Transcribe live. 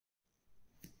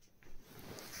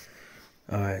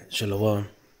Alright, Shalom.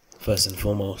 First and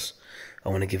foremost, I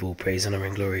want to give all praise, honor,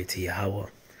 and glory to Yahweh,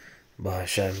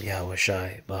 Bahashem,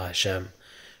 Yahawashi, Bahashem,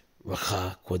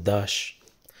 Racha, Kwadash.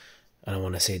 And I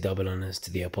want to say double honors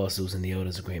to the apostles and the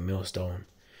elders of Great Millstone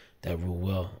that rule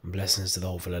well, and blessings to the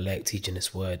hopeful elect teaching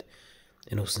this word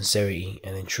in all sincerity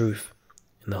and in truth,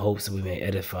 in the hopes that we may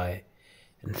edify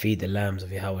and feed the lambs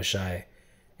of Yahawashi,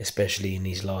 especially in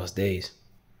these last days.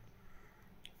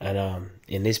 And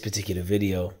in this particular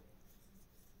video,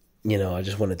 I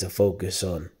just wanted to focus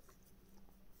on,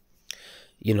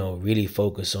 really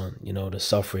focus on, the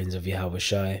sufferings of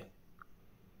Yahawashi,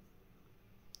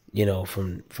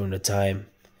 from the time,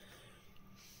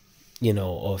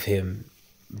 of him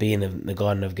being in the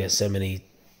Garden of Gethsemane,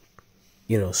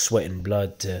 sweating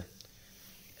blood, to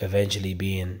eventually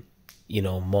being,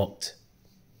 mocked,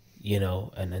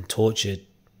 and tortured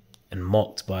and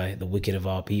mocked by the wicked of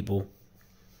our people,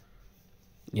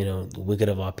 the wicked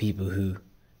of our people who,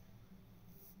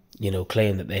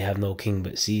 claim that they have no king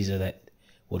but Caesar, that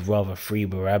would rather free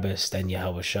Barabbas than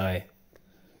Yahawashi.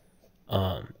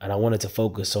 And I wanted to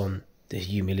focus on the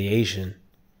humiliation,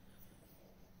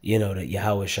 that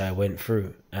Yahawashi went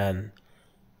through. And,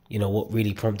 what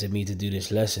really prompted me to do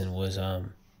this lesson was, I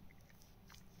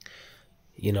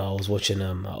was watching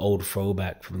an old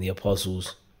throwback from the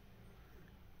apostles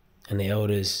and the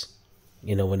elders,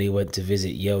 when they went to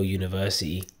visit Yale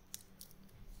University.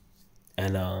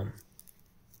 And,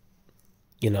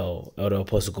 Elder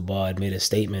Apostle Gabar had made a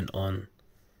statement on,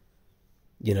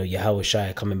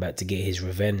 Yahawashi coming back to get his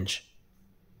revenge.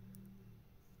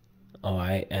 All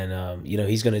right. And,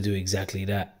 he's going to do exactly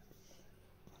that.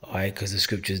 All right. Because the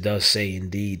scriptures does say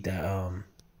indeed that, I'm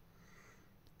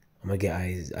going to get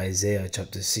Isaiah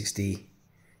chapter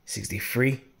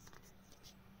 63.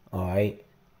 All right.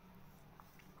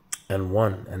 And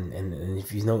 1. And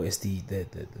if you notice the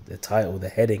title, the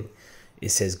heading, it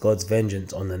says God's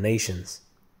vengeance on the nations.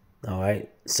 All right.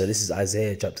 So this is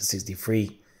Isaiah chapter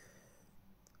 63,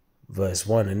 verse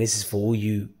 1. And this is for all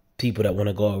you people that want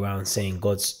to go around saying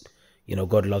God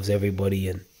loves everybody.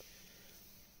 And,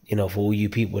 for all you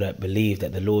people that believe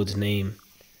that the Lord's name,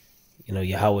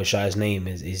 Yahawashi's name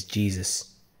is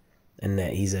Jesus, and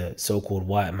that he's a so-called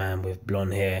white man with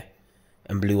blonde hair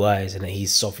and blue eyes, and that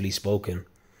he's softly spoken.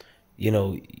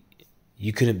 You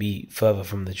couldn't be further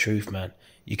from the truth, man.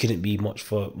 You couldn't be more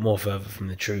further from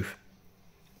the truth.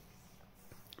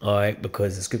 All right,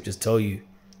 because the scriptures tell you,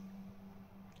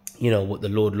 what the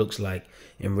Lord looks like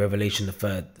in Revelation,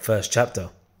 the first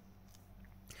chapter.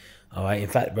 All right, in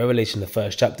fact, Revelation, the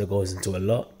first chapter goes into a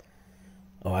lot.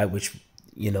 All right, which,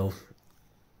 much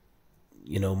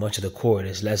of the core of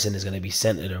this lesson is going to be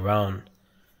centered around,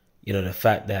 the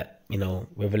fact that,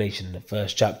 Revelation, the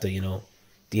first chapter,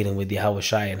 dealing with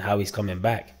Yahawashi and how he's coming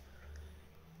back.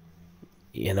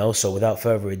 So without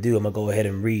further ado, I'm going to go ahead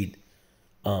and read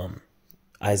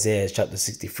Isaiah chapter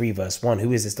 63, verse 1.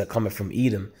 Who is this that cometh from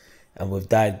Edom and with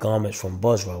dyed garments from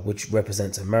Bozrah, which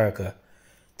represents America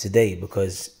today,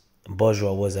 because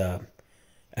Bozrah was a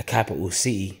capital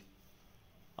city,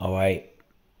 all right,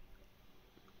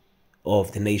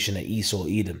 of the nation of Esau,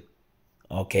 Edom,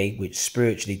 okay, which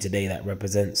spiritually today that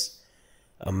represents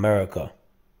America,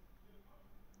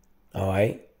 all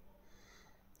right.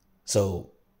 So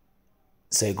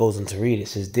it goes on to read. It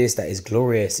says, this that is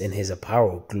glorious in his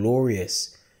apparel,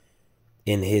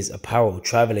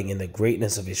 traveling in the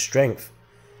greatness of his strength.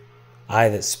 I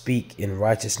that speak in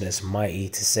righteousness, mighty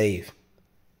to save.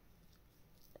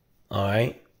 All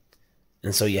right.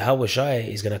 And so Yahawashi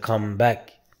is going to come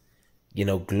back,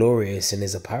 glorious in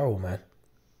his apparel, man.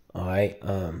 All right.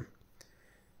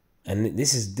 And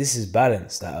this is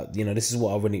balance. That, this is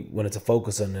what I really wanted to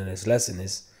focus on in this lesson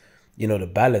is,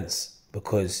 the balance.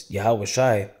 Because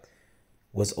Yahawashi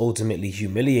was ultimately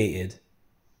humiliated,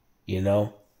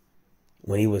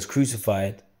 when he was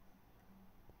crucified.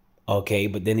 Okay,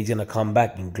 but then he's going to come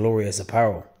back in glorious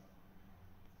apparel.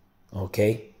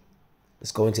 Okay,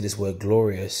 let's go into this word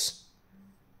glorious.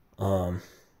 The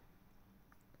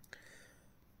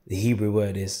Hebrew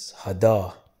word is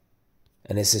hadah.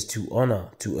 And it says to honor,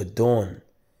 to adorn,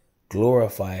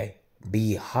 glorify,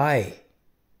 be high.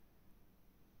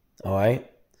 All right.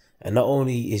 And not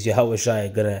only is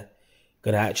Yahawashi gonna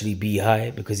actually be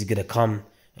high, because he's gonna come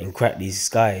and crack these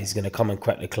skies, he's gonna come and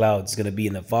crack the clouds, he's gonna be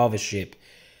in the fathership.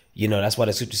 That's why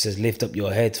the scripture says, lift up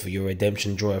your heads, for your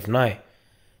redemption draweth nigh.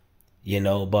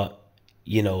 But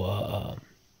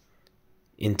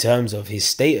in terms of his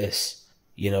status,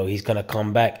 he's gonna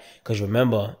come back, because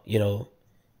remember,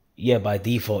 by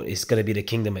default it's gonna be the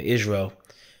kingdom of Israel,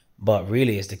 but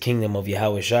really it's the kingdom of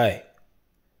Yahawashi.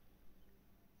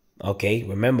 Okay,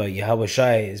 remember,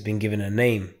 Yahawashi has been given a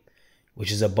name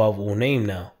which is above all name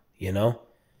now, you know.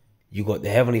 You got the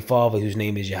Heavenly Father, whose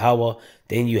name is Yahweh.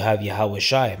 Then you have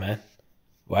Yahawashi, man.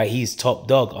 Right? He's top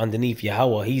dog. Underneath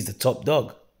Yahweh, he's the top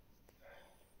dog.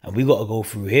 And we got to go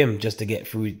through him just to get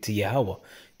through to Yahweh.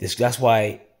 That's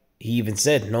why he even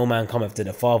said, no man cometh to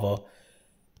the Father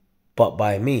but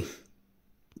by me.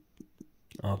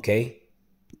 Okay.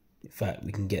 In fact,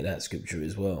 we can get that scripture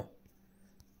as well.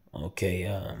 Okay.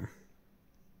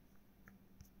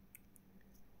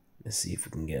 Let's see if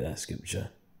we can get that scripture.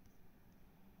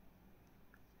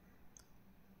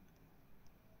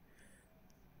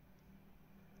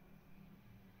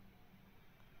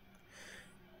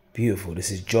 Beautiful.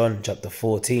 This is John chapter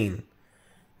 14,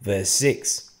 verse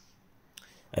 6.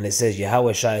 And it says,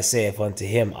 Yahawashi saith unto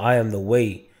him, I am the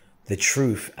way, the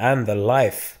truth, and the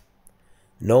life.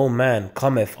 No man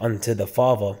cometh unto the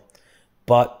Father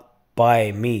but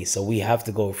by me. So we have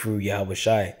to go through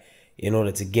Yahawashi in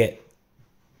order to get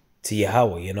to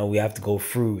Yahweh. You know, we have to go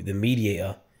through the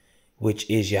mediator, which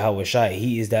is Yahawashi.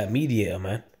 He is that mediator,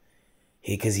 man.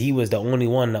 Because he was the only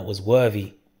one that was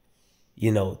worthy,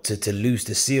 you know, to loose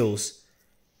the seals,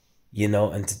 you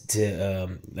know, and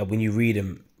like when you read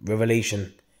in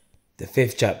Revelation, the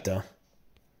 5th chapter,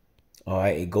 all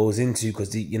right, it goes into,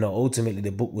 because, you know, ultimately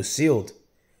the book was sealed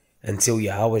until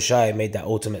Yahawashi made that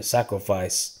ultimate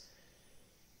sacrifice.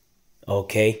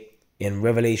 Okay, in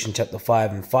Revelation chapter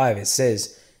 5:5, it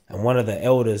says, and one of the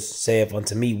elders saith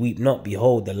unto me, weep not,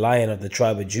 behold, the Lion of the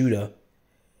tribe of Judah,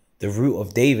 the root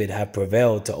of David, hath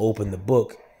prevailed to open the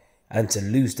book and to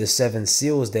loose the 7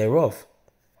 seals thereof.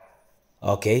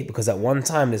 Okay, because at one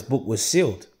time this book was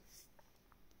sealed.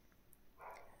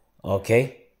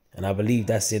 Okay, and I believe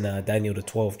that's in Daniel the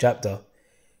 12th chapter,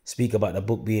 speak about the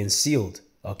book being sealed.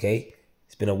 Okay,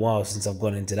 it's been a while since I've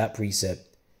gone into that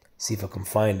precept. See if I can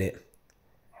find it.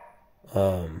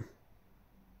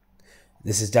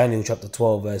 This is Daniel chapter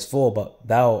 12 verse 4. But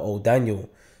thou, O Daniel,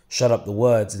 shut up the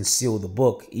words and seal the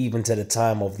book, even to the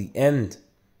time of the end.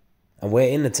 And we're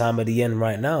in the time of the end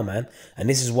right now, man. And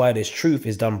this is why this truth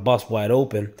is done bust wide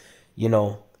open, you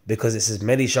know, because it says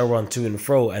many shall run to and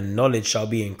fro, and knowledge shall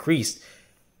be increased.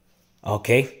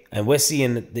 Okay, and we're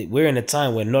seeing that we're in a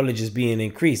time where knowledge is being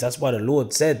increased. That's why the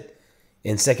Lord said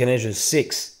in 2 Ezra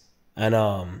 6, and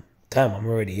damn, I'm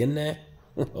already in there.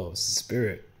 Oh,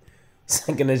 spirit.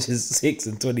 2 Ezra 6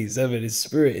 and 27. His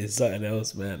spirit is something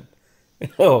else, man.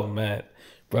 Oh man,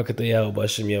 Brakata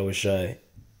Yahawashi Yahawashi.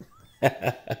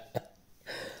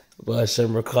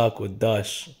 Hashem Rakak with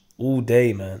Dash all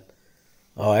day, man.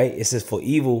 All right, it says, for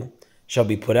evil shall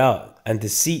be put out, and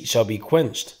deceit shall be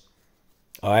quenched.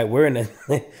 All right, we're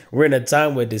in a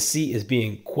time where deceit is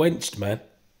being quenched, man.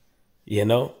 You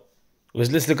know,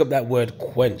 let's look up that word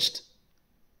quenched.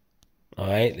 All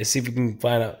right, let's see if we can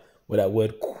find out what that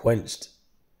word quenched.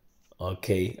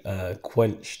 Okay,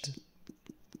 quenched.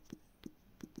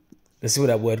 Let's see what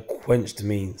that word quenched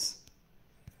means.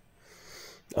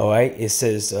 All right, it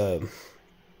says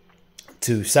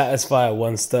to satisfy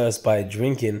one's thirst by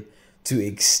drinking, to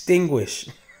extinguish.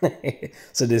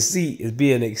 So deceit is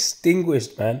being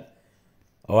extinguished, man.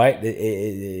 All right,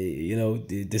 you know,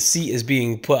 the deceit is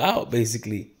being put out,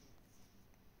 basically.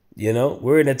 You know,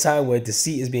 we're in a time where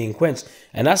deceit is being quenched,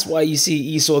 and that's why you see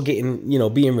Esau getting, you know,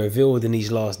 being revealed in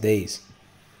these last days.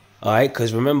 All right,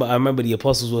 because I remember the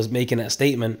apostles was making that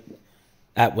statement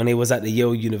when they was at the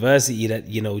Yale University, that,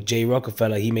 you know, J.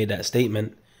 Rockefeller, he made that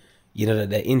statement, you know, that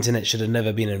the internet should have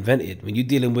never been invented. When you're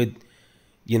dealing with,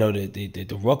 you know,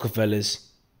 the Rockefellers,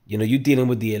 you know, you're dealing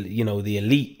with the, you know, the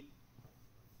elite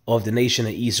of the nation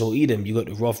of Esau Edom. You got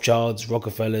the Rothschilds,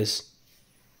 Rockefellers,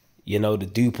 you know, the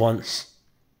DuPonts,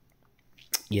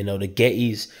 you know, the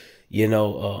Gettys, you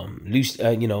know,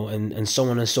 you know, and so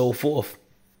on and so forth.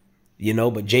 You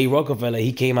know, but J. Rockefeller,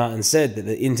 he came out and said that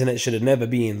the internet should have never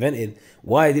been invented.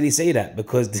 Why did he say that?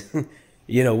 Because,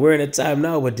 you know, we're in a time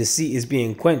now where deceit is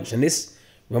being quenched. And this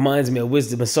reminds me of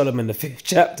Wisdom of Solomon, the 5th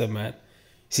chapter, man.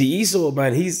 See, Esau,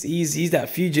 man, he's that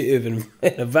fugitive and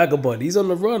a vagabond. He's on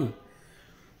the run.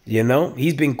 You know,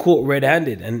 he's been caught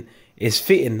red-handed. And it's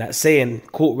fitting that saying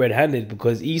caught red-handed,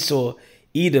 because Esau,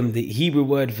 Edom, the Hebrew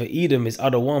word for Edom is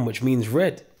other one, which means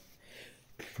red.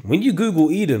 When you Google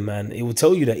Edom, man, it will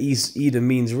tell you that Edom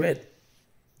means red.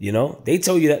 You know, they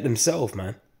tell you that themselves,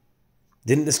 man.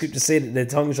 Didn't the scripture say that their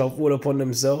tongue shall fall upon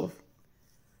themselves?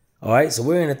 All right, so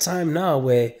we're in a time now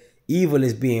where evil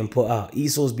is being put out.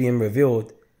 Esau's being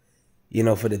revealed, you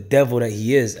know, for the devil that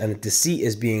he is, and deceit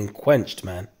is being quenched,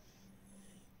 man.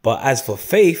 But as for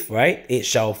faith, right, it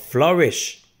shall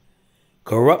flourish.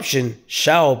 Corruption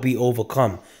shall be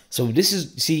overcome. So this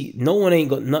is, see, no one ain't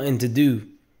got nothing to do,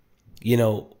 you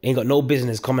know, ain't got no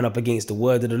business coming up against the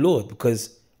word of the Lord,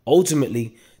 because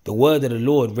Ultimately, the word of the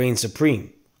Lord reigns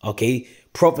supreme. Okay,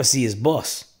 prophecy is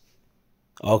boss.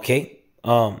 Okay,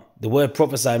 the word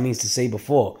prophesy means to say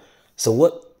before. So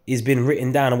what is been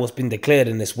written down and what's been declared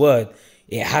in this word,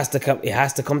 it has to come. It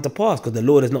has to come to pass, because the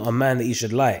Lord is not a man that he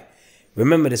should lie.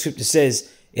 Remember, the scripture says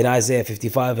in Isaiah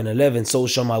 55:11, "So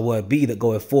shall my word be that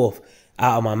goeth forth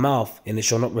out of my mouth, and it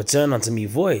shall not return unto me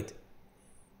void."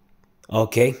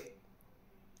 Okay,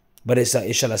 but it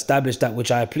shall establish that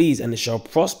which I please, and it shall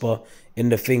prosper in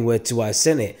the thing whereto I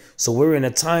sent it. So we're in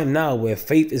a time now where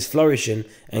faith is flourishing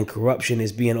and corruption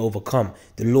is being overcome.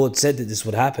 The Lord said that this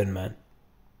would happen, man.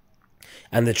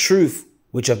 And the truth,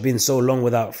 which have been so long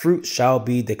without fruit, shall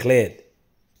be declared.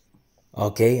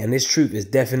 Okay, and this truth is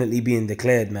definitely being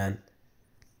declared, man.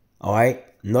 All right,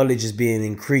 knowledge is being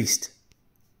increased.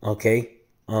 Okay,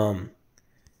 let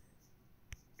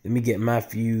me get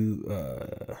Matthew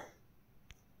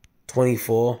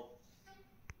 24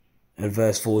 and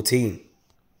verse 14.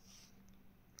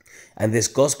 "And this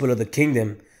gospel of the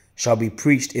kingdom shall be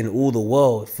preached in all the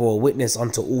world for a witness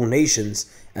unto all nations,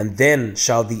 and then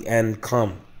shall the end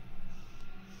come."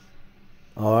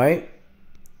 All right,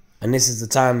 and this is the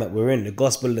time that we're in. The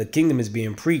gospel of the kingdom is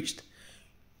being preached,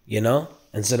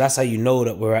 and so that's how you know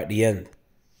that we're at the end.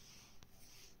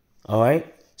 All right,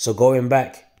 so going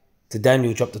back to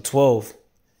Daniel chapter 12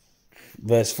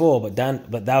 verse 4, but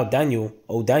thou Daniel,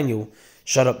 O Daniel,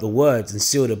 shut up the words and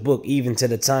seal the book even to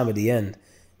the time of the end.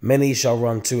 Many shall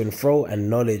run to and fro, and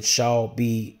knowledge shall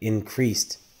be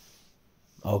increased.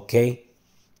 Okay,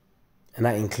 and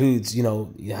that includes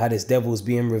how this devil is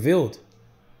being revealed.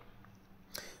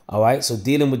 All right, so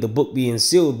dealing with the book being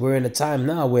sealed, we're in a time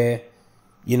now where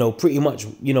pretty much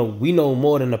we know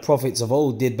more than the prophets of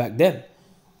old did back then.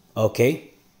 Okay,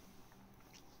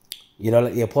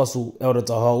 like the Apostle Elder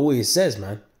Tahar always says,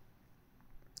 man.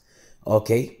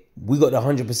 Okay, we got the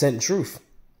 100% truth.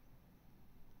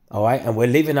 All right, and we're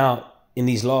living out in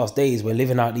these last days. We're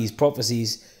living out these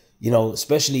prophecies,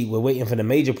 especially we're waiting for the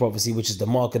major prophecy, which is the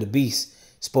mark of the beast,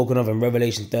 spoken of in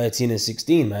Revelation 13 and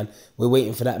 16, man. We're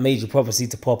waiting for that major prophecy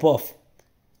to pop off.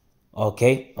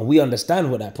 Okay, and we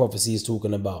understand what that prophecy is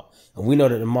talking about. And we know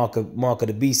that the mark of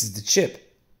the beast is the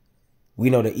chip. We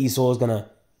know that Esau is going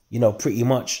to, pretty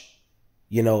much,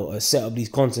 set up these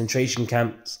concentration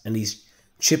camps and these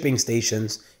chipping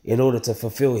stations in order to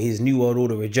fulfill his New World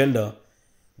Order agenda,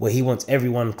 where he wants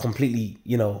everyone completely,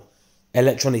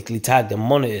 electronically tagged and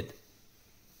monitored.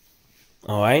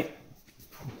 All right.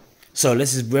 So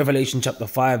this is Revelation chapter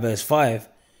 5, verse 5.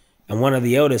 "And one of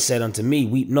the elders said unto me,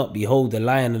 Weep not, behold, the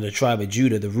Lion of the tribe of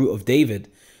Judah, the root of David,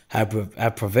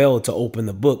 have prevailed to open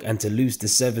the book and to loose the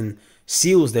 7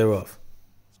 seals thereof.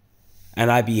 And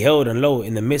I beheld, and lo,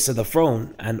 in the midst of the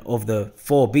throne and of the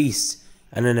 4 beasts,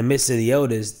 and in the midst of the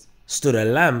elders, stood a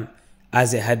lamb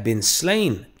as it had been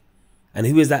slain." And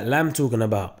who is that lamb talking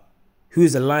about? Who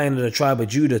is the Lion of the tribe of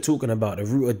Judah talking about? The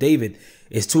root of David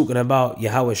is talking about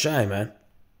Yahawashi, man.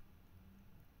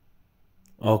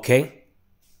 Okay,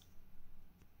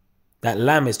 that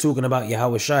lamb is talking about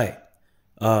Yahawashi.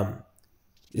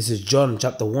 This is John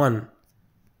chapter 1,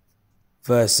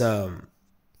 verse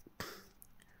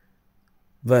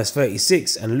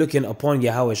 36. "And looking upon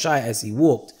Yahawashi as he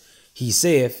walked, he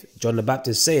saith," John the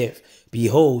Baptist saith,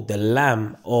 "Behold the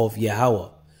Lamb of Yahweh,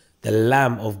 the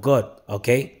Lamb of God."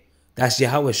 Okay, that's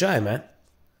Yahawashi, man.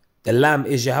 The Lamb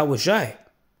is Yahawashi.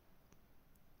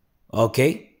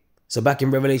 Okay, so back in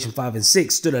Revelation 5 and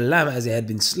 6, "Stood a lamb as it had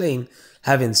been slain,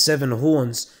 having 7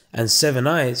 horns and 7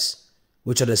 eyes,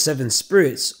 which are the 7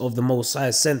 spirits of the Most High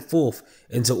sent forth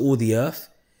into all the earth.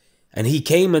 And he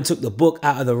came and took the book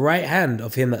out of the right hand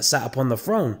of him that sat upon the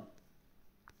throne."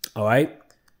 All right.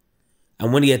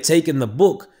 "And when he had taken the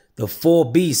book, the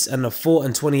 4 beasts and the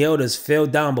 24 elders fell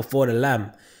down before the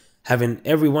Lamb, having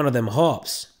every one of them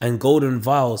harps and golden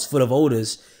vials full of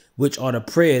odors, which are the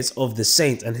prayers of the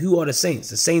saints." And who are the saints?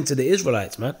 The saints are the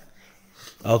Israelites, man.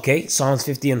 Okay, Psalms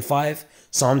 50 and 5,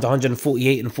 Psalms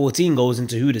 148 and 14 goes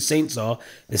into who the saints are.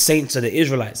 The saints are the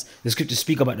Israelites. The scriptures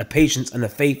speak about the patience and the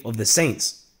faith of the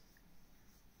saints.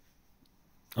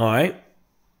 All right.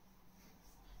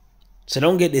 So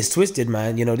don't get this twisted,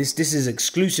 man. This is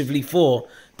exclusively for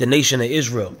the nation of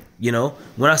Israel.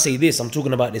 When I say this, I'm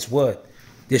talking about this word,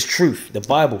 this truth, the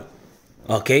Bible.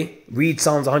 Okay, read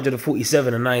Psalms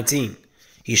 147 and 19.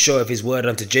 "He showeth his word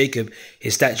unto Jacob,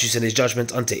 his statutes and his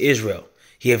judgments unto Israel.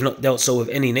 He have not dealt so with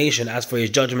any nation. As for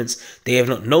his judgments, they have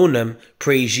not known them.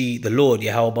 Praise ye the Lord,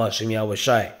 Yahawashi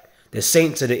Yahawashi." The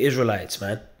saints are the Israelites,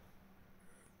 man.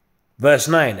 Verse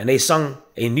 9, "And they sung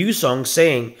a new song,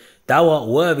 saying, Thou art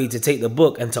worthy to take the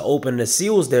book and to open the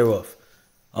seals thereof.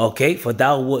 Okay, for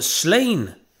thou wast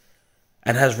slain,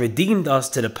 and has redeemed us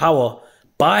to the power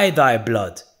by thy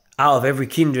blood out of every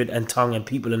kindred and tongue and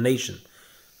people and nation.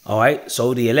 All right,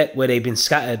 so the elect, where they've been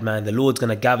scattered, man, the Lord's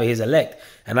going to gather his elect.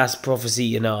 And that's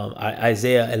prophecy in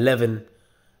Isaiah 11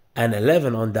 and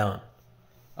 11 on down.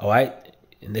 All right,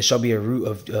 and there shall be a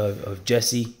root of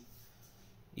Jesse,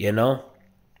 you know,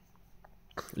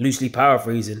 loosely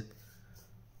paraphrasing.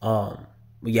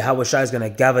 Yahawashi is going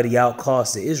to gather the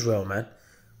outcasts of Israel, man.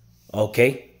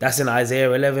 Okay, that's in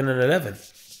Isaiah 11 and 11.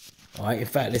 All right, in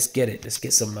fact, let's get it. Let's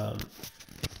get some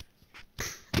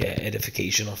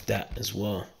edification off that as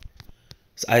well.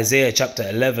 It's Isaiah chapter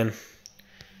 11,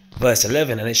 verse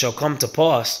 11. And it shall come to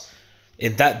pass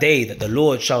in that day that the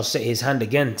Lord shall set his hand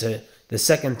again to the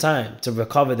second time to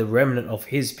recover the remnant of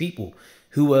his people.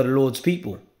 Who were the Lord's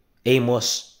people?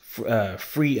 Amos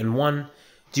 3 and 1,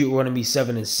 Deuteronomy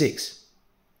 7 and 6.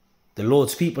 The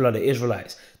Lord's people are the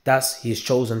Israelites. That's his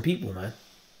chosen people, man.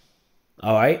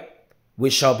 All right.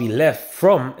 Which shall be left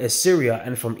from Assyria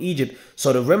and from Egypt.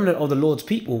 So the remnant of the Lord's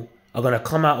people are going to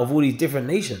come out of all these different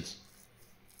nations.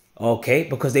 Okay.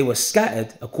 Because they were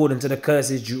scattered according to the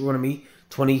curses, Deuteronomy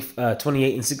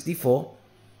 28 and 64.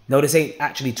 No, this ain't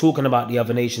actually talking about the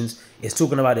other nations. It's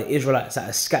talking about the Israelites that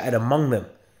are scattered among them.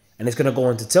 And it's going to go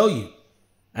on to tell you.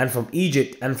 And from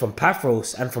Egypt and from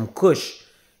Pathros and from Cush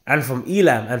and from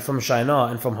Elam and from Shinar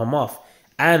and from Hamath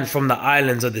and from the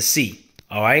islands of the sea.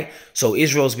 All right. So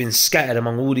Israel's been scattered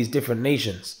among all these different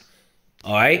nations.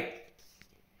 All right.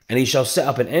 And he shall set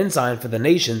up an ensign for the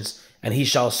nations, and he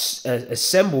shall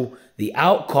assemble the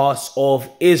outcasts of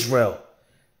Israel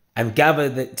and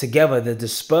gather together the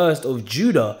dispersed of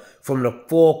Judah from the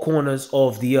four corners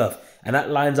of the earth. And that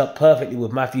lines up perfectly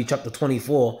with Matthew chapter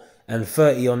 24 and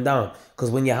 30 on down.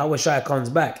 Because when Yahawashi comes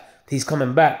back, he's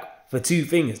coming back for two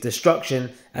things: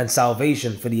 destruction and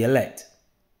salvation for the elect.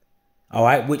 All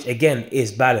right, which again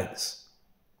is balance.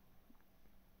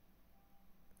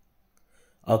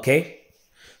 Okay,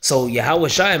 so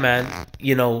Yahawashi, man,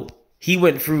 you know, he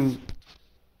went through,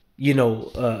 you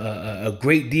know, a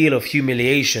great deal of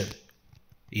humiliation,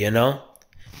 you know,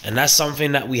 and that's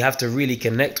something that we have to really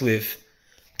connect with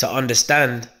to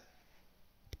understand,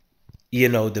 you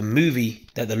know, the movie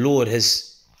that the Lord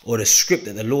has, or the script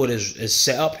that the Lord has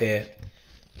set up here,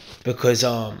 because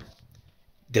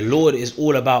the Lord is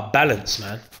all about balance,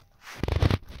 man.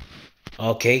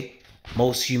 Okay.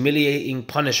 Most humiliating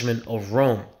punishment of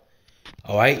Rome.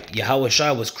 All right.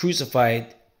 Yahawashi was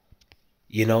crucified,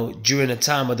 you know, during the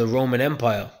time of the Roman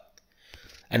Empire.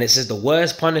 And it says the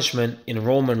worst punishment in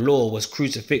Roman law was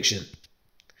crucifixion.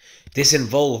 This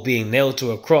involved being nailed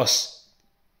to a cross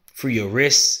through your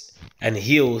wrists and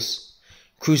heels.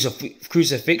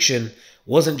 Crucifixion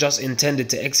wasn't just intended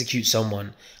to execute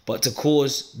someone, but to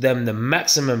cause them the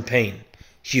maximum pain,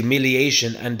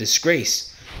 humiliation, and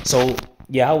disgrace. So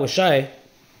Yahawashi,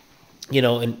 you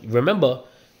know, and remember,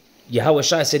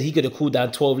 Yahawashi said he could have called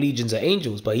down 12 legions of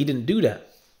angels, but he didn't do that.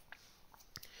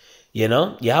 You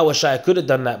know, Yahawashi could have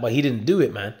done that, but he didn't do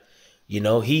it, man. You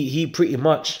know, he pretty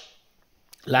much,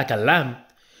 like a lamb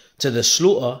to the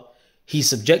slaughter, he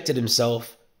subjected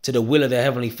himself to the will of the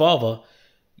Heavenly Father,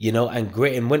 you know,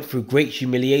 and went through great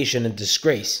humiliation and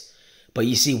disgrace. But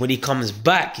you see, when he comes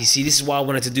back, you see, this is why I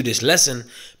wanted to do this lesson,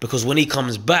 because when he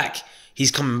comes back,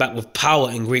 he's coming back with power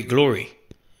and great glory.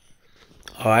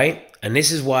 All right. And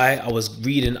this is why I was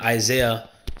reading Isaiah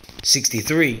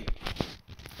 63.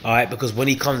 All right. Because when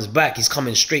he comes back, he's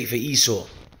coming straight for Esau.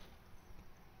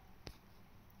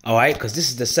 All right. Because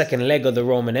this is the second leg of the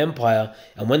Roman Empire.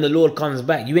 And when the Lord comes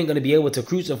back, you ain't going to be able to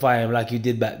crucify him like you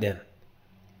did back then.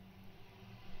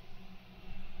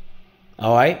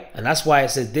 All right. And that's why it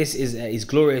says this is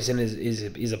glorious in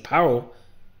his apparel,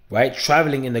 right?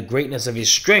 Traveling in the greatness of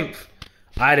his strength.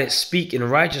 I that speak in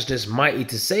righteousness, mighty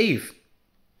to save.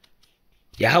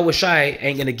 Yahawashi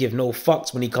ain't going to give no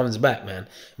fucks when he comes back, man.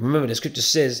 Remember, the scripture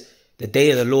says the day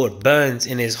of the Lord burns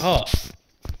in his heart.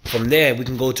 From there, we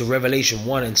can go to Revelation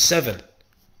 1 and 7.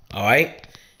 All right.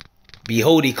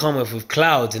 Behold, he cometh with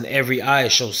clouds, and every eye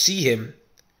shall see him.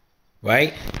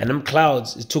 Right? And them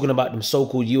clouds is talking about them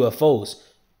so-called UFOs.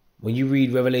 When you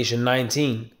read Revelation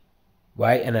 19,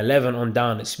 right, and 11 on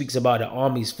down, it speaks about the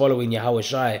armies following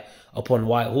Yahawashi upon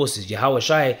white horses.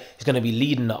 Yahawashi is going to be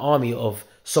leading the army of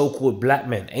so-called black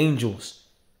men, angels,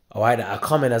 all right, that are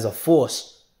coming as a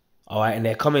force, all right, and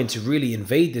they're coming to really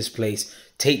invade this place,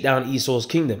 take down Esau's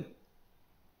kingdom,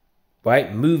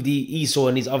 right, move the Esau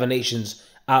and these other nations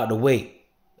out of the way,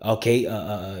 okay,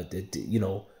 you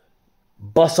know,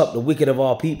 bust up the wicked of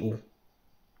our people,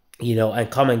 you know,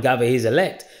 and come and gather his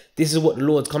elect. This is what the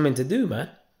Lord's coming to do, man.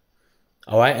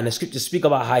 All right. And the scriptures speak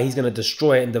about how he's going to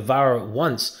destroy it and devour it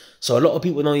once. So a lot of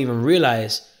people don't even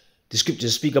realize The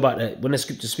scriptures speak about that. When the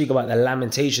scriptures speak about the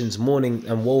lamentations, mourning,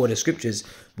 and woe of the scriptures,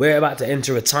 we're about to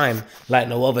enter a time like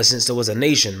no other since there was a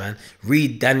nation, man.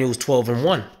 Read Daniel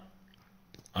 12:1.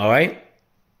 All right.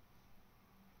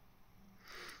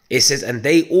 It says, and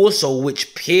they also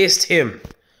which pierced him.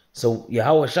 So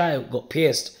Yahawashi got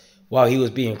pierced while he was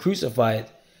being crucified.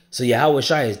 So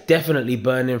Yahawashi is definitely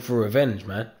burning for revenge,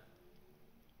 man.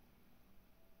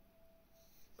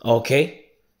 Okay.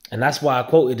 And that's why I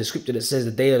quoted the scripture that says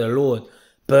the day of the Lord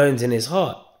burns in his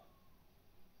heart.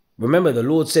 Remember, the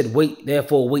Lord said, wait,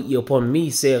 therefore wait ye upon me,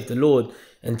 saith the Lord,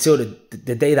 until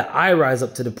the day that I rise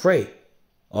up to the prey.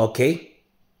 Okay.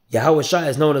 Yahawashi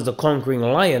is known as the conquering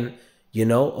lion, you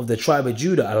know, of the tribe of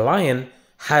Judah. A lion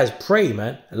has prey,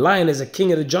 man. A lion is a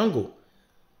king of the jungle.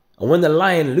 And when the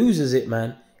lion loses it,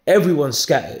 man, everyone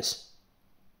scatters.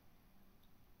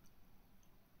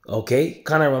 Okay.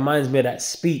 Kind of reminds me of that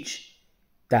speech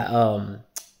that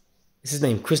what's his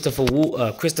name? Christopher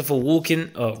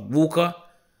Walken, Walker.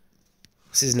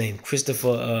 What's his name?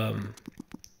 Christopher,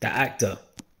 the actor.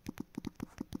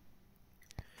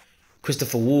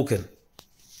 Christopher Walken.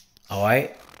 All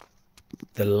right,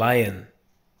 the lion.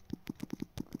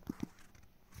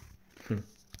 Let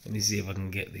me see if I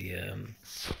can get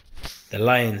the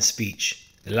lion speech.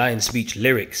 The lion speech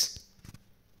lyrics.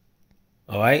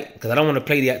 All right, because I don't want to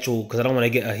play the actual, because I don't want to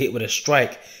get a hit with a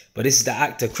strike. But this is the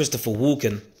actor Christopher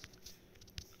Walken,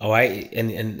 all right,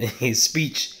 and his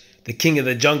speech, the King of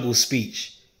the Jungle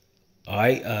speech, all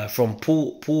right, from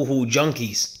Pool Hall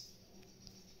Junkies,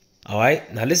 all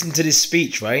right. Now listen to this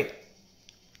speech, right?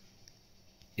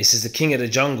 This is the King of the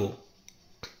Jungle.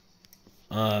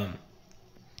 It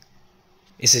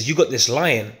says, you got this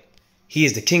lion. He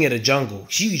is the king of the jungle,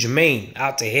 huge mane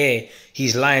out to here.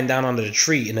 He's lying down under the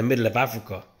tree in the middle of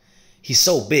Africa. He's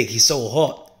so big, he's so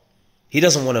hot. He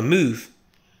doesn't want to move.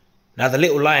 Now the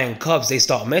little lion cubs, they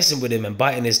start messing with him and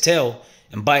biting his tail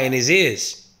and biting his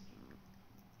ears.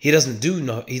 He doesn't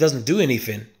do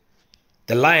anything.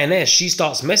 The lioness, she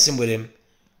starts messing with him.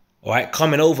 All right,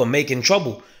 coming over, making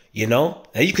trouble, you know.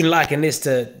 Now you can liken this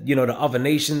to, you know, the other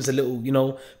nations, a little, you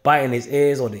know, biting his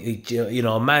ears, or you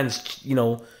know, a man's, you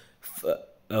know,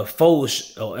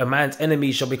 foes, or a man's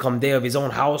enemy shall become there of his own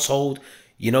household.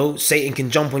 You know, Satan can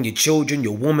jump on your children,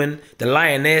 your woman, the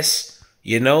lioness.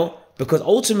 You know, because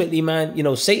ultimately, man, you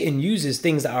know, Satan uses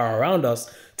things that are around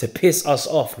us to piss us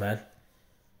off, man.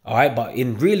 All right. But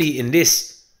in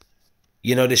this,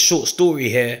 you know, this short story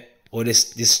here, or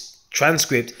this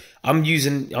transcript, I'm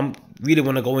really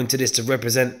want to go into this to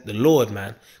represent the Lord,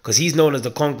 man, because he's known as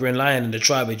the conquering lion in the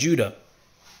tribe of Judah.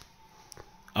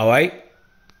 All right.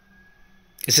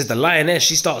 It says the lioness,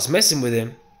 she starts messing with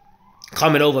him,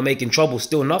 coming over, making trouble,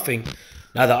 still nothing.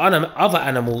 Now the other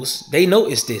animals, they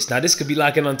notice this. Now this could be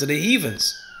likened unto the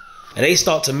heathens. And they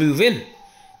start to move in.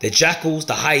 The jackals,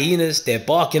 the hyenas, they're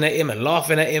barking at him and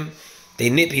laughing at him. They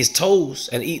nip his toes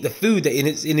and eat the food that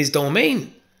in his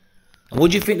domain. And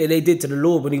what do you think that they did to the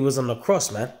Lord when he was on the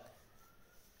cross, man?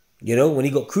 You know, when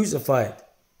he got crucified.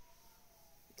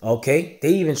 Okay?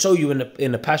 They even show you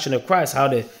in the Passion of Christ how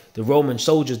the Roman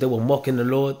soldiers, they were mocking the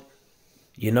Lord.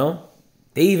 You know?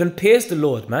 They even pierced the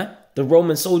Lord, man. The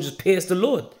Roman soldiers pierced the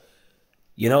Lord,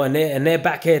 you know, and they're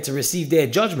back here to receive their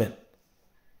judgment.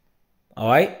 All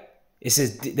right. It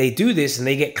says they do this and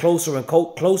they get closer and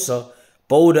closer,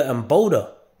 bolder and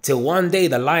bolder, till one day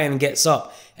the lion gets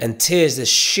up and tears the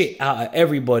shit out of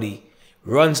everybody,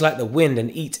 runs like the wind and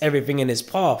eats everything in his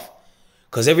path.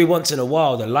 Because every once in a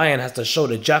while, the lion has to show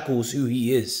the jackals who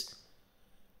he is,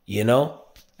 you know.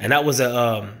 And that was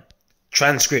a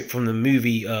transcript from the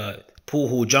movie Pool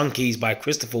Hall Junkies by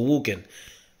Christopher Walken.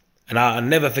 And I'll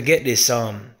never forget this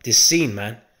scene,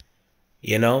 man.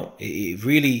 You know, it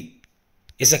really,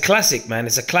 it's a classic, man.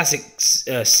 It's a classic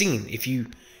scene. If you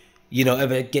know,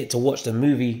 ever get to watch the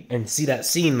movie and see that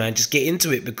scene, man, just get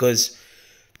into it, because,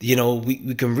 you know,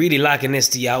 we can really liken this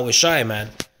to Yahawashi, man.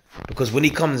 Because when he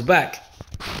comes back,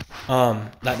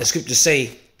 like the scriptures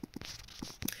say,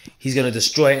 he's going to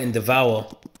destroy it and devour.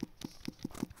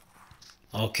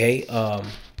 Okay,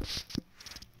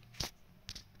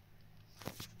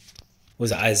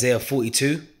 was it Isaiah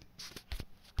 42?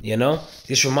 You know,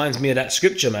 this reminds me of that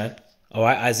scripture, man. All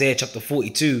right, Isaiah chapter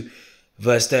 42,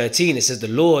 verse 13. It says, the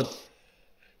Lord,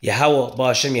 Yahweh,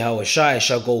 Ba'ashem Yahawashi,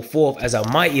 shall go forth as a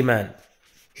mighty man.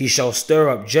 He shall stir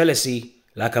up jealousy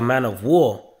like a man of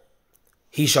war.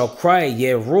 He shall cry,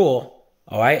 yea, roar.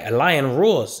 All right, a lion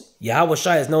roars.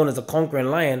 Yahawashi is known as the conquering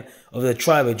lion of the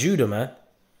tribe of Judah, man.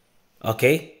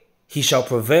 Okay, he shall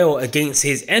prevail against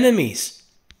his enemies,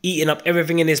 eating up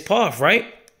everything in his path,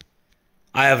 right?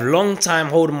 I have long time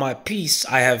holding my peace.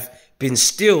 I have been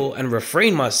still and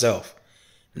refrained myself.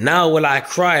 Now will I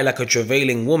cry like a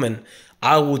travailing woman.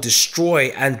 I will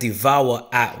destroy and devour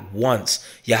at once.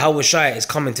 Yahawashi is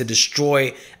coming to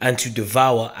destroy and to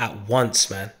devour at once,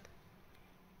 man.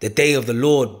 The day of the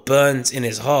Lord burns in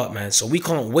his heart, man. So we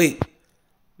can't wait.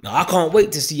 Now, I can't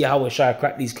wait to see Yahawashi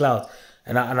crack these clouds.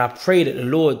 And I pray that the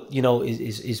Lord, you know,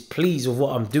 is pleased with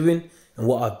what I'm doing and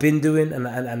what I've been doing, and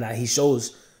that he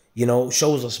shows, you know,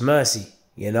 shows us mercy,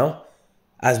 you know,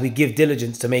 as we give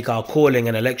diligence to make our calling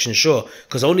and election sure.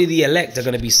 Because only the elect are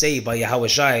going to be saved by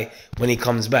Yahawashi when he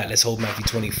comes back. Let's hold Matthew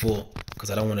 24,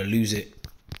 because I don't want to lose it.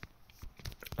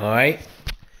 All right.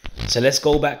 So let's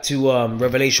go back to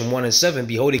Revelation 1 and 7.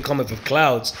 Behold, he cometh with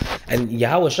clouds, and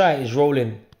Yahawashi is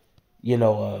rolling, you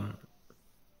know,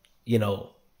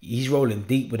 he's rolling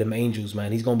deep with them angels,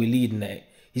 man. He's gonna be leading that.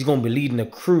 He's gonna be leading a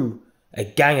crew, a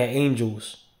gang of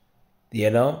angels,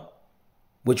 you know,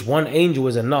 which one angel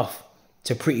is enough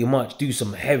to pretty much do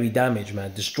some heavy damage,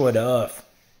 man. Destroy the earth,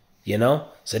 you know.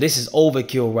 So this is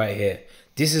overkill right here.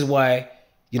 This is why,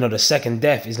 you know, the second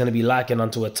death is gonna be likened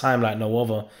unto a time like no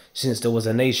other since there was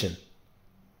a nation.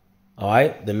 All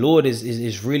right, the Lord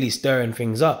is really stirring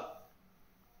things up.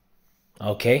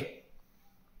 Okay.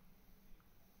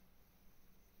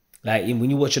 Like when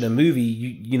you're watching a movie,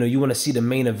 you know, you want to see the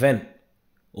main event,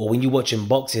 or when you're watching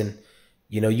boxing,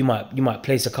 you know, you might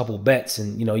place a couple bets,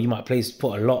 and you know, you might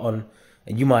put a lot on,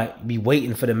 and you might be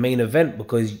waiting for the main event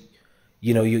because,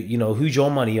 you know who's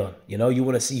your money on. You know, you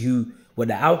want to see what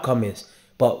the outcome is.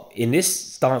 But in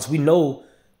this stance, we know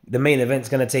the main event's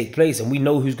gonna take place, and we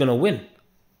know who's gonna win.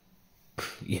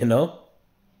 You know,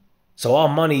 so our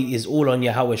money is all on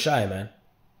Yahawashi, man.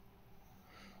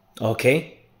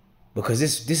 Okay. Because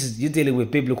this is, you're dealing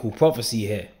with biblical prophecy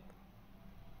here.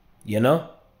 You know?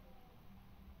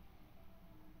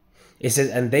 It says,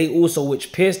 and they also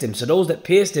which pierced him. So those that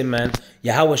pierced him, man,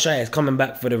 Yahawashi is coming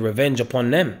back for the revenge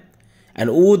upon them. And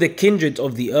all the kindreds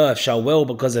of the earth shall wail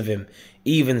because of him.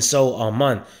 Even so,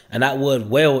 amen. And that word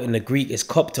wail in the Greek is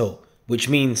kopto, which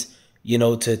means, you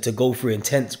know, to go through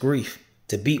intense grief.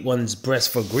 To beat one's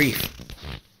breast for grief.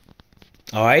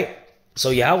 All right? So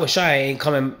Yahawashi ain't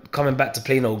coming back to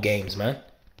play no games, man.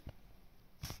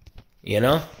 You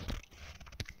know?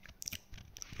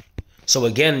 So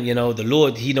again, you know, the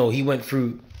Lord, he went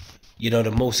through, you know,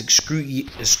 the most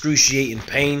excruciating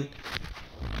pain.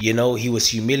 You know, he was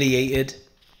humiliated.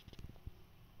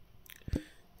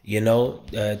 You know,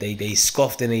 they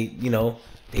scoffed and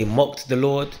they mocked the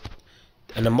Lord.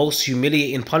 And the most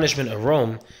humiliating punishment of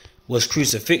Rome was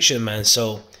crucifixion, man.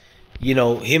 So, you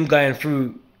know, him going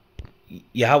through,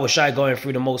 Yahawashi going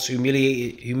through the most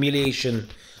humiliation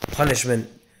punishment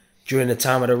during the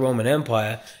time of the Roman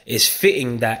Empire is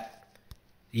fitting that,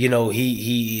 you know,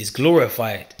 he is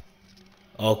glorified.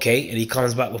 Okay, and he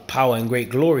comes back with power and great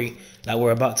glory, like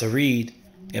we're about to read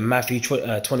in Matthew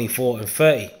 24 and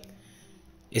 30.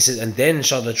 It says, and then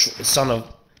shall the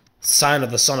sign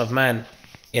of the Son of Man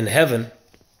in heaven,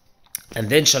 and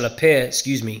then shall appear,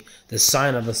 the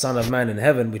sign of the Son of Man in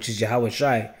heaven, which is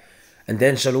Yahawashi. And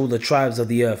then shall all the tribes of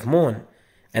the earth mourn,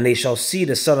 and they shall see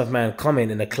the Son of Man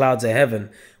coming in the clouds of heaven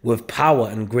with power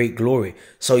and great glory.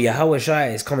 So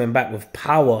Yahawashi is coming back with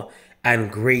power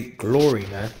and great glory,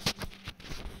 man.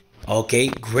 Okay,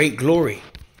 great glory.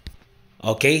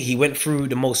 Okay, he went through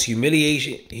the most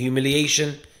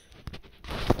humiliation.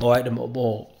 All right, the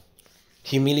more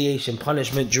humiliation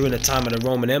punishment during the time of the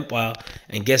Roman Empire.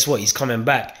 And guess what? He's coming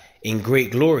back in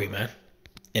great glory, man.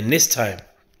 In this time.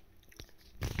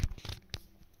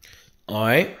 All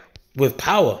right, with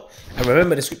power. And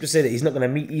remember, the scripture said that he's not going to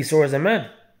meet Esau as a man.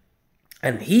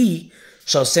 And he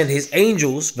shall send his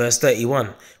angels, verse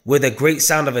 31, with a great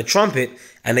sound of a trumpet,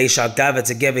 and they shall gather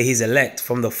together his elect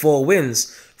from the four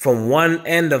winds, from one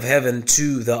end of heaven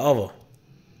to the other.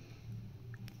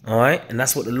 All right, and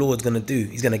that's what the Lord's going to do.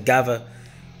 He's going to gather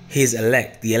his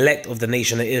elect, the elect of the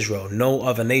nation of Israel, no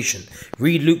other nation.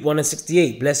 Read Luke 1 and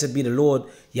 68. Blessed be the Lord,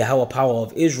 Yahweh power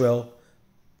of Israel,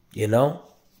 you know.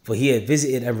 For he had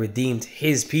visited and redeemed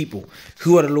his people.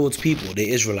 Who are the Lord's people? The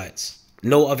Israelites.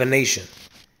 No other nation.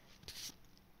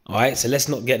 All right, so let's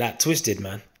not get that twisted,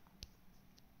 man.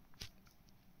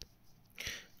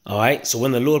 All right, so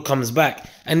when the Lord comes back,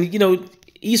 and, you know,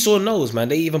 Esau knows, man.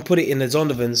 They even put it in the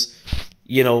Zondavans.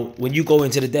 You know, when you go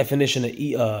into the definition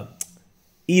of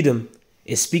Edom,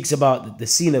 it speaks about the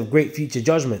scene of great future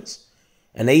judgments.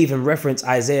 And they even reference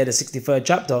Isaiah, the 63rd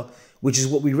chapter, which is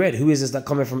what we read. Who is this that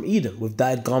coming from Edom with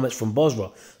dyed garments from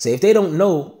Bozrah? So if they don't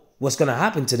know what's going to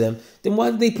happen to them, then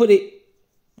why did they put it?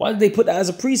 Why did they put that as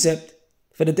a precept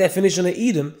for the definition of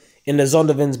Edom in the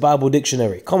Zondervan's Bible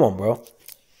dictionary? Come on, bro.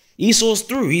 Esau's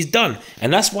through. He's done.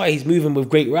 And that's why he's moving with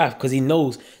great wrath, because he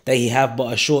knows that he have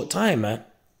but a short time, man.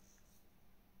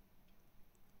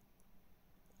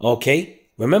 Okay?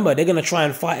 Remember, they're going to try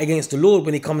and fight against the Lord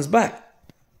when he comes back.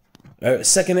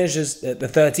 Second Ezra, the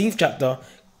 13th chapter,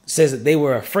 says that they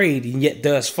were afraid and yet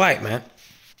durst fight, man.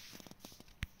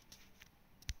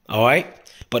 All right?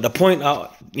 But the point,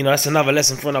 that's another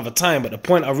lesson for another time. But the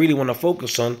point I really want to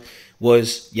focus on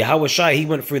was Yahawashi. He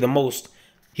went through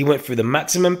the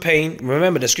maximum pain.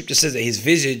 Remember, the scripture says that his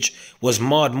visage was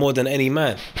marred more than any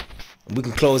man. We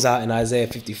can close out in Isaiah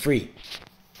 53.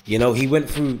 He went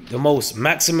through the most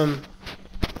maximum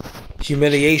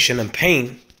humiliation and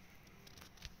pain.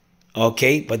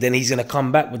 Okay, but then he's going to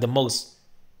come back with the most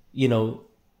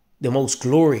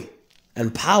glory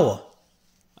and power.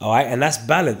 All right, and that's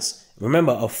balance.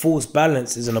 Remember, a false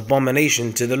balance is an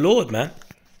abomination to the Lord, man.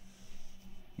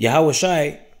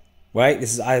 Yahawashi, right?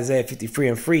 This is Isaiah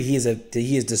 53:3.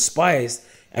 He is despised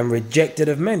and rejected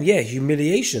of men. Yeah,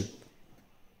 humiliation.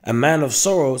 A man of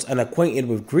sorrows and acquainted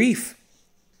with grief.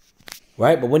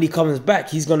 Right? But when he comes back,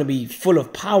 he's going to be full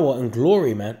of power and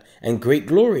glory, man. And great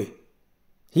glory.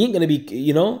 He ain't going to be,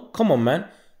 come on, man.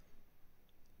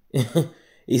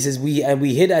 He says, we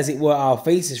hid as it were our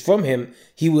faces from him.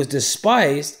 He was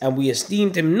despised and we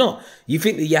esteemed him not. You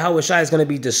think that Yahawashi is going to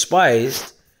be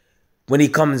despised when he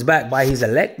comes back by his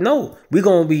elect? No, we're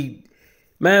going to be,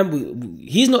 man,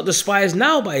 he's not despised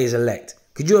now by his elect.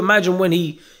 Could you imagine when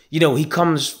he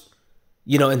comes,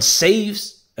 and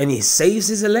he saves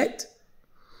his elect?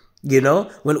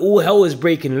 When all hell is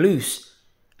breaking loose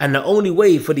and the only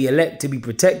way for the elect to be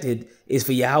protected is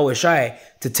for Yahawashi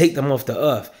to take them off the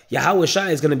earth. Yahawashi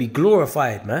is going to be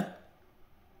glorified, man.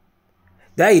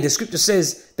 The scripture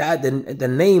says that the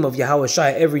name of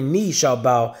Yahawashi, every knee shall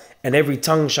bow and every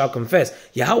tongue shall confess.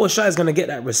 Yahawashi is going to get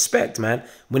that respect, man.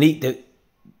 When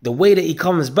the way that he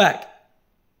comes back,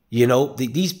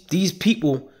 these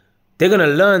people, they're going to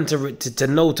learn to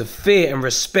know, to fear and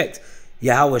respect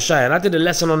Yahawashi. And I did a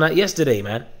lesson on that yesterday,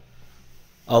 man.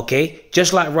 Okay,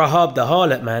 just like Rahab the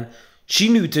harlot, man, she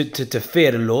knew to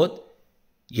fear the Lord.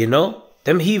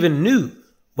 Them heathen knew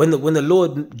when the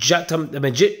Lord jacked up them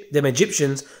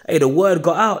Egyptians. Hey, the word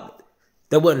got out.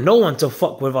 There wasn't no one to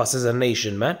fuck with us as a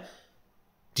nation, man.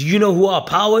 Do you know who our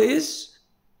power is?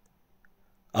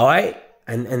 All right,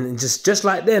 and just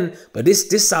like then, but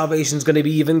this salvation is going to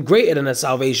be even greater than the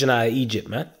salvation out of Egypt,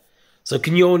 man. So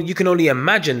you can only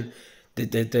imagine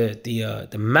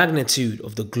the magnitude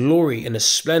of the glory and the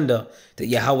splendor that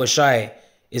Yahawashi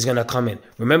is going to come in.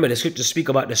 Remember, the scriptures speak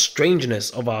about the strangeness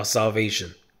of our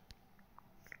salvation.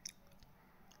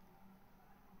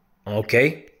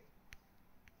 Okay?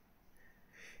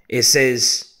 It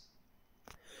says,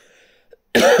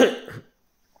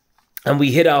 and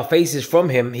we hid our faces from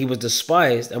him. He was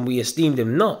despised and we esteemed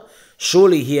him not.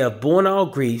 Surely he hath borne our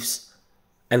griefs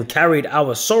and carried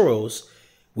our sorrows.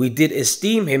 We did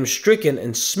esteem him stricken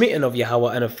and smitten of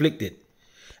Yahweh and afflicted.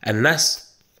 And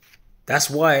that's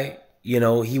why,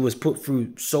 he was put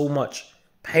through so much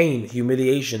pain,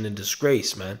 humiliation, and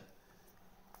disgrace, man.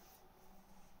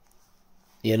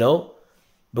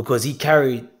 Because he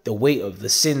carried the weight of the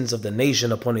sins of the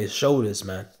nation upon his shoulders,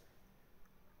 man.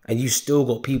 And you still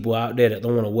got people out there that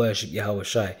don't want to worship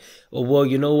Yahawashi. Oh, well,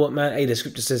 you know what, man? Hey, the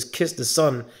scripture says, kiss the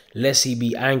son, lest he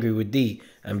be angry with thee.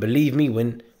 And believe me,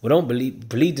 don't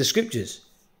believe the scriptures.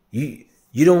 You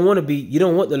don't want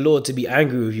the Lord to be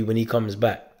angry with you when he comes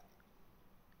back.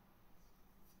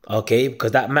 Okay,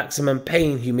 because that maximum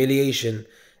pain, humiliation,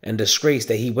 and disgrace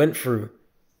that he went through,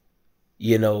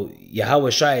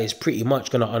 Yahawashi is pretty much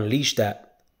gonna unleash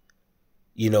that,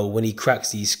 when he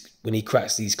cracks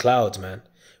these clouds, man.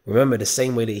 Remember, the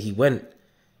same way that he went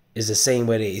is the same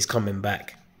way that he's coming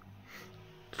back.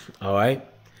 All right.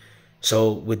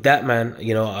 So with that, man,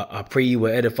 I pray you were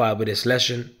edified with this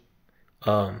lesson.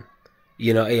 A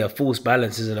false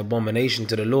balance is an abomination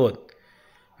to the Lord.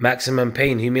 Maximum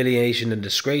pain, humiliation, and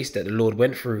disgrace that the Lord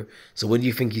went through. So what do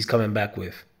you think he's coming back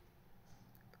with?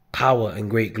 Power and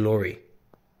great glory.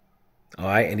 All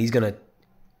right. And he's going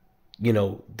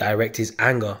to, direct his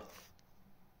anger,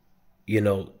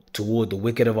 toward the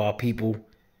wicked of our people,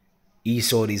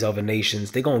 Esau, these other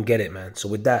nations. They're going to get it, man. So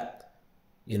with that,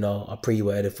 I pray you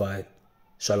were edified.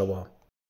 Shalom.